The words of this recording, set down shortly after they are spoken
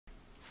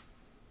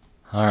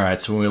All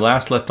right, so when we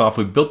last left off,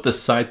 we built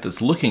this site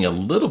that's looking a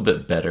little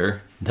bit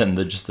better than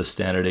just the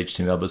standard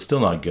HTML, but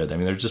still not good. I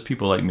mean, there's just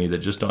people like me that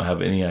just don't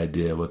have any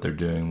idea what they're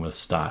doing with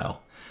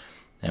style.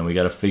 And we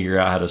got to figure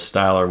out how to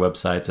style our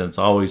websites, and it's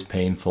always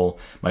painful.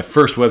 My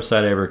first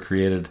website I ever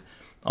created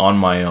on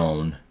my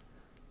own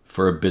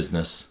for a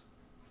business,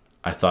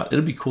 I thought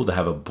it'd be cool to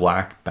have a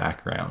black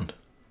background.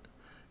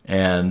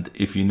 And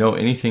if you know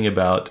anything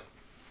about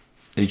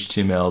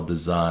HTML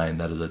design,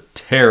 that is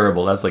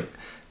that's like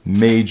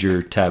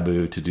major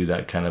taboo to do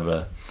that kind of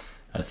a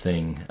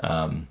thing,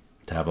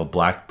 to have a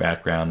black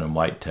background and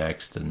white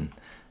text and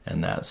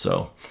that.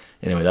 So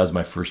anyway, that was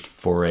my first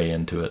foray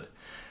into it.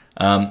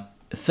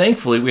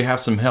 Thankfully, we have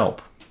some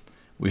help.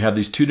 We have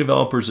these two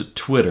developers at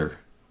Twitter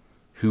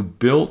who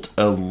built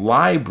a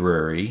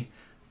library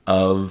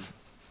of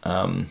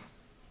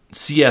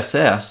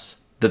CSS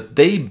that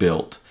they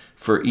built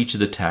for each of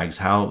the tags,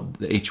 how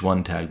the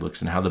H1 tag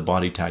looks and how the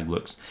body tag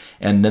looks.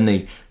 And then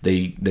they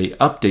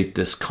update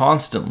this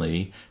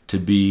constantly to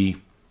be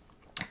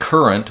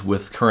current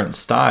with current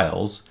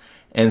styles.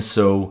 And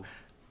so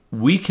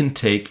we can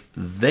take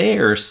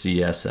their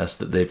CSS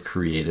that they've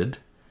created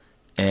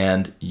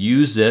and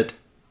use it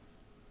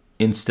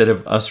instead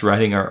of us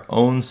writing our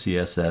own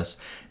CSS.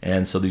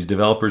 And so these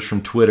developers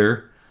from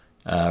Twitter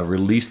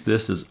released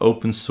this as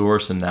open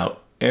source, and now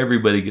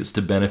everybody gets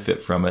to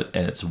benefit from it,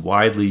 and it's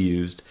widely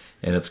used,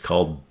 and it's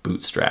called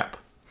Bootstrap.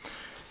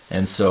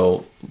 And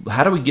so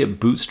how do we get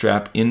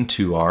Bootstrap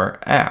into our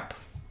app?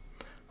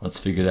 Let's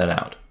figure that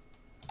out.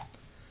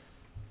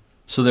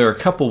 So there are a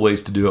couple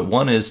ways to do it.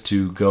 One is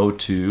to go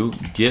to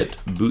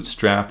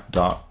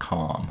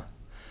getbootstrap.com,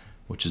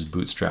 which is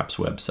Bootstrap's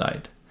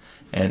website.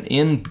 And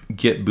in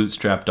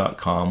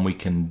getbootstrap.com, we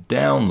can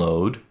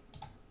download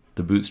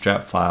the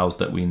Bootstrap files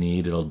that we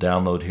need. It'll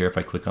download here. If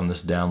I click on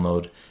this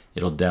download,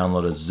 it'll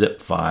download a zip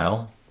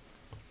file.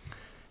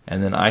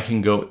 And then I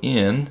can go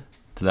in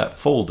to that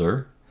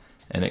folder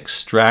and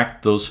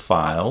extract those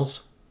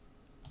files.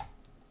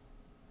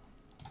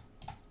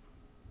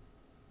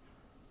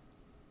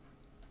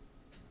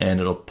 And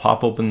it'll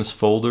pop open this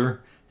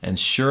folder, and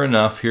sure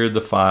enough, here are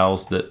the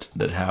files that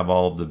have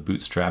all of the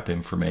Bootstrap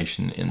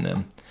information in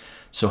them.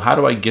 So how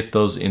do I get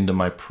those into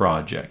my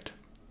project?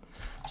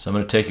 So I'm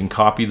going to take and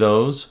copy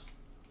those,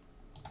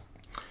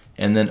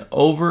 and then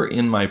over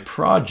in my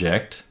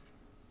project,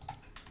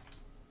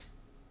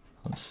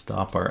 let's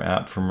stop our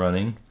app from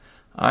running.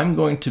 I'm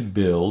going to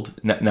build,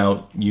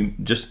 now you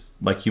just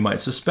like you might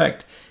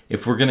suspect,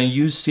 if we're going to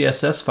use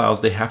CSS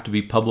files, they have to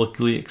be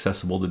publicly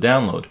accessible to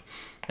download.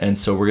 And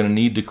so we're going to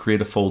need to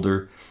create a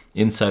folder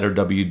inside our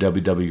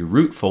www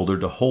root folder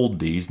to hold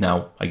these.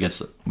 Now, I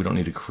guess we don't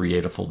need to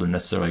create a folder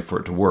necessarily for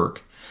it to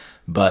work,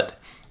 but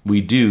we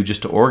do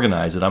just to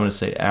organize it. I'm going to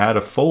say add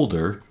a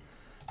folder,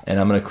 and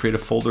I'm going to create a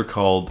folder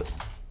called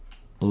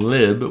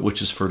lib, which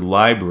is for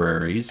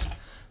libraries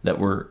that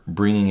we're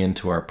bringing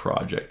into our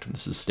project.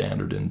 This is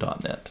standard in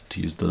 .NET to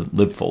use the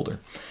lib folder.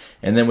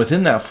 And then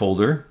within that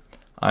folder,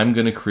 I'm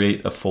going to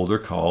create a folder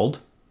called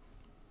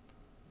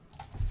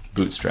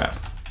Bootstrap.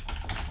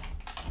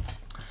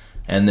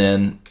 And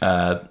then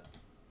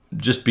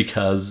just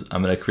because,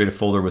 I'm going to create a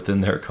folder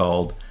within there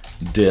called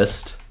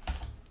dist,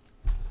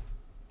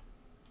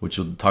 which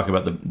will talk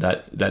about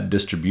that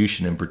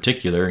distribution in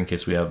particular in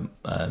case we have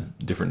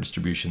different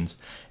distributions.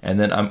 And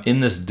then I'm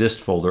in this dist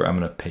folder, I'm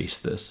going to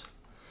paste this.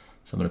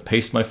 So I'm going to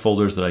paste my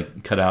folders that I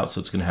cut out, so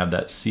it's going to have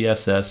that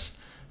CSS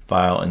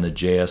file and the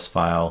JS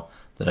file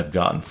that I've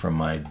gotten from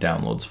my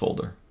downloads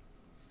folder,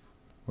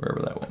 wherever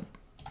that went.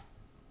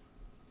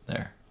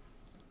 There.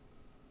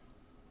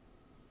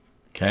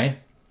 Okay.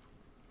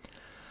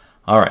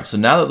 All right, so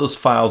now that those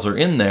files are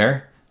in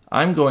there,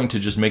 I'm going to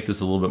just make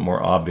this a little bit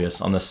more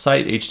obvious. On the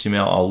site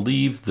HTML, I'll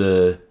leave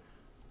the,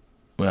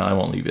 well, I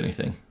won't leave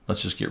anything.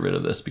 Let's just get rid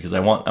of this because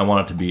I want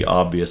it to be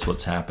obvious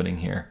what's happening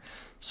here.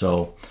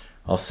 So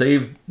I'll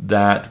save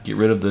that, get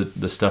rid of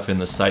the stuff in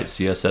the site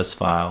CSS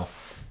file,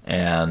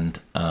 and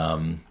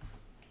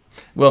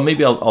well,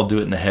 maybe I'll do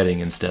it in the heading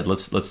instead.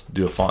 Let's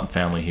do a font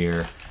family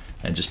here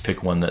and just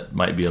pick one that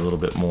might be a little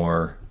bit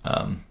more,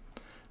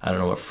 I don't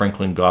know what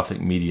Franklin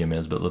Gothic medium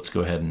is, but let's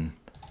go ahead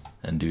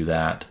and do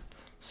that.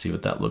 See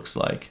what that looks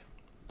like.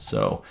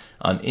 So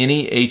on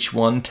any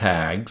H1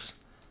 tags,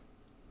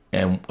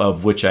 and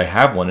of which I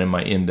have one in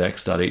my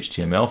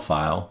index.html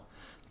file,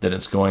 then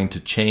it's going to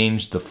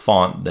change the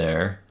font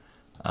there.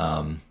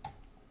 It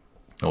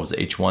was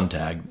H1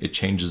 tag. It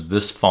changes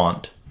this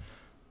font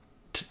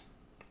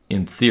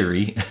in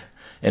theory,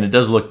 and it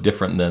does look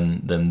different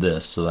than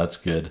this, so that's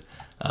good.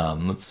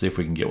 Let's see if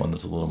we can get one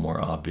that's a little more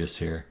obvious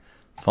here.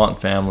 Font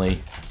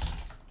family,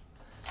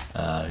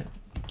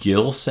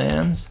 Gill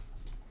Sans.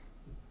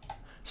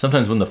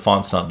 Sometimes when the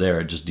font's not there,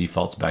 it just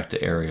defaults back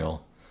to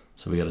Arial.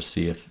 So we got to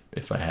see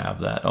if I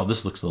have that. Oh,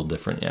 this looks a little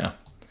different, yeah.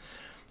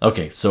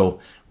 Okay, so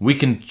we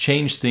can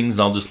change things,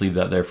 and I'll just leave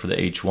that there for the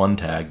H1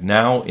 tag.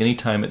 Now,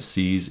 anytime it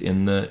sees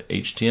in the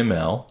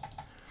HTML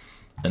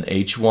an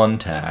H1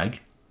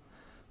 tag,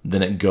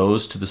 then it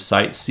goes to the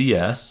site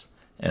CS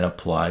and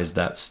applies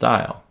that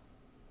style.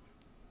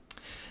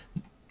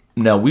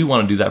 Now we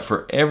want to do that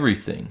for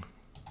everything.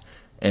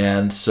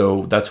 And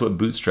so that's what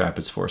Bootstrap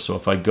is for. So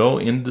if I go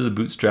into the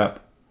Bootstrap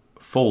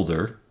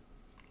folder,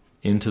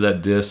 into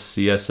that dis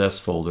CSS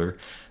folder,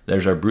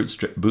 there's our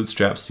Bootstrap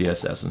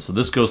CSS. And so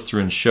this goes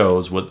through and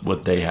shows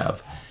what they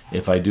have.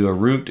 If I do a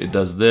root, it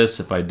does this.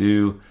 If I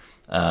do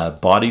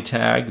body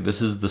tag,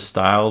 this is the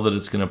style that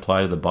it's going to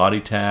apply to the body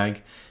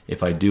tag.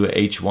 If I do a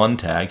H1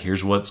 tag,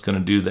 here's what's going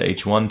to do the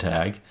H1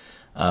 tag.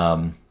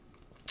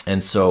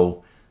 And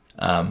so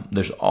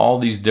there's all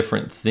these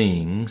different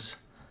things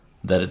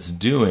that it's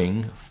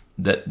doing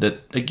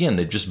that again,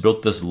 they just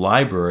built this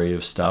library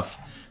of stuff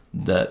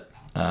that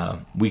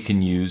we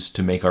can use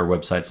to make our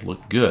websites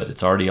look good.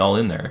 It's already all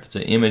in there. If it's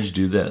an image,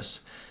 do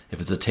this. If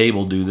it's a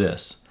table, do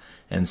this.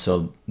 And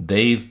so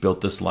they've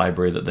built this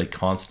library that they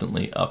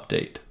constantly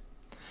update.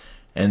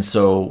 And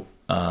so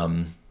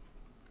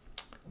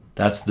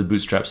that's the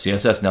Bootstrap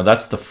CSS. Now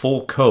that's the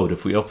full code.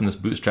 If we open this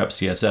Bootstrap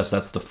CSS,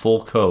 that's the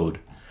full code.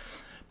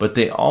 But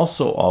they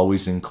also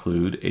always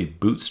include a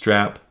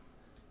Bootstrap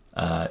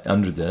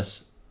under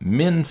this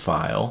min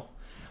file,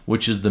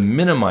 which is the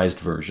minimized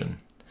version.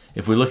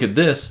 If we look at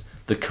this,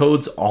 the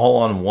code's all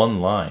on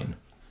one line.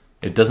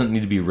 It doesn't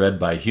need to be read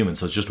by a human,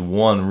 so it's just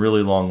one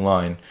really long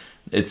line.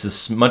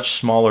 It's a much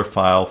smaller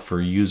file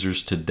for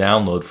users to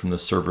download from the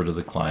server to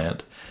the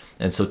client.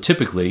 And so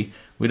typically,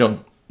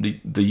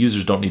 the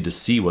users don't need to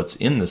see what's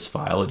in this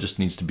file, it just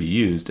needs to be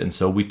used. And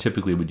so we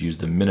typically would use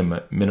the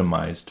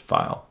minimized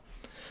file.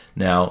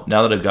 Now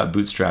that I've got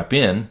Bootstrap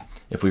in,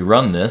 if we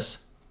run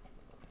this,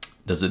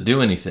 does it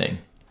do anything?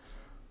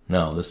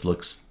 No, this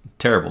looks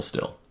terrible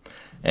still.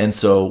 And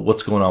so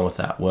what's going on with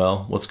that?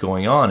 Well, what's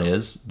going on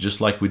is, just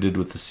like we did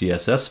with the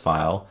CSS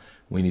file,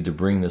 we need to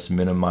bring this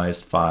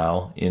minimized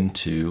file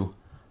into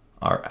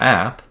our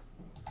app.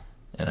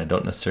 And I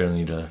don't necessarily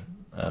need a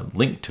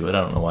link to it.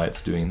 I don't know why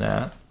it's doing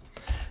that.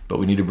 But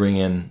we need to bring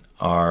in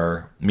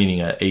our,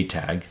 meaning a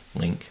tag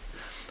link.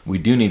 We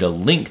do need a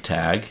link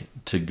tag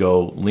to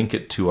go link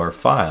it to our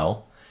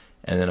file.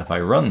 And then if I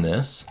run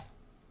this,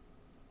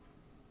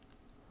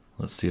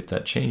 let's see if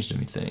that changed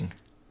anything.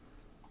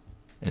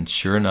 And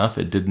sure enough,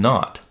 it did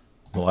not.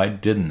 Why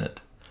didn't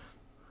it?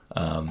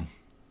 And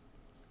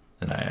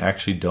I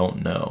actually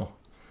don't know.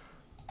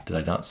 Did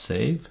I not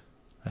save?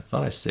 I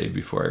thought I saved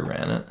before I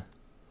ran it.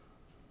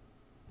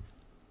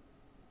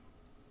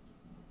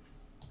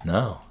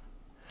 No.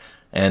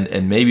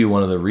 And maybe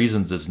one of the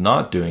reasons it's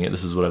not doing it,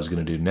 this is what I was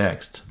going to do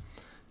next.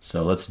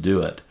 So let's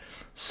do it.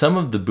 Some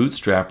of the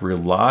Bootstrap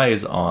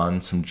relies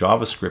on some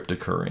JavaScript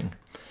occurring.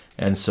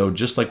 And so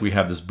just like we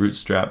have this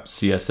Bootstrap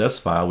CSS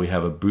file, we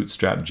have a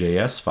Bootstrap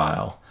JS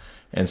file.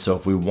 And so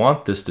if we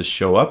want this to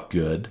show up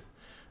good,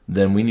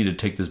 then we need to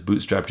take this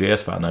Bootstrap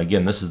JS file. Now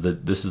again, this is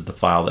the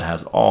file that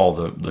has all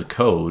the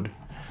code,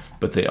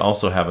 but they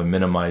also have a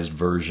minimized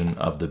version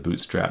of the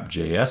Bootstrap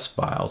JS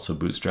file, so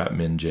Bootstrap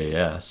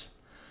min.js.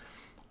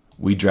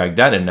 We drag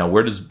that in. Now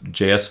where does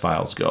JS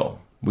files go?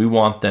 We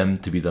want them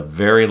to be the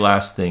very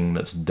last thing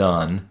that's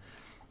done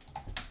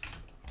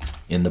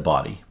in the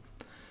body.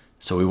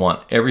 So we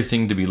want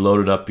everything to be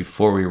loaded up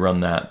before we run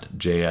that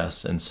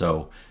JS. And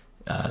so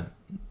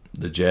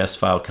the JS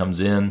file comes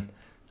in.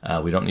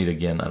 We don't need,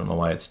 again, I don't know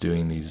why it's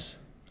doing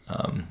these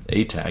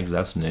A tags,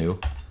 that's new.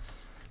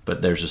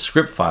 But there's a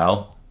script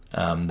file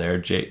there,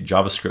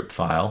 JavaScript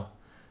file,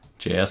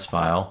 JS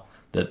file,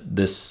 that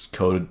this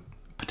code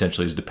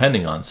potentially is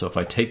depending on. So if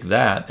I take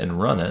that and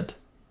run it,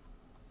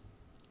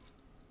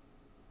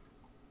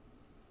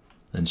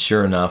 then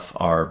sure enough,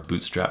 our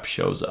Bootstrap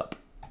shows up.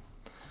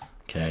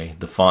 Okay,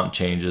 the font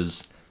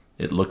changes,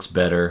 it looks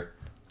better,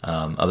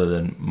 other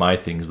than my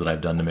things that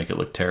I've done to make it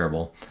look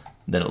terrible.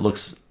 Then it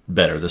looks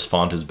better, this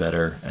font is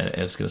better, and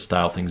it's going to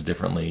style things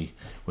differently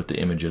with the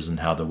images and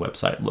how the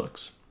website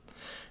looks.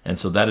 And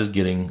so that is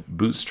getting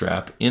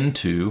Bootstrap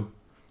into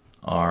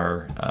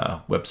our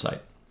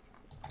website.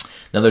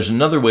 Now there's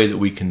another way that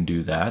we can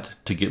do that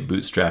to get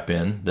Bootstrap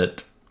in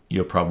that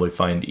you'll probably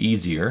find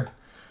easier,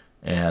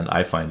 and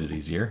I find it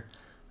easier.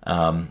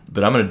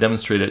 But I'm going to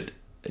demonstrate it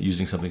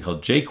using something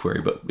called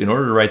jQuery. But in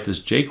order to write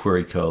this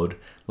jQuery code,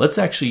 let's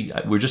actually,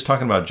 we're just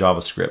talking about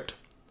JavaScript.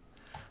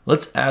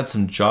 Let's add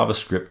some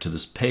JavaScript to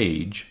this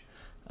page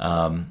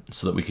so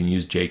that we can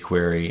use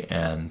jQuery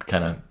and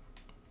kind of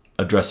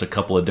address a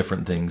couple of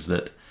different things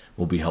that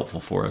will be helpful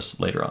for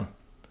us later on.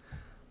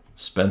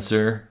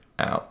 Spencer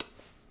out.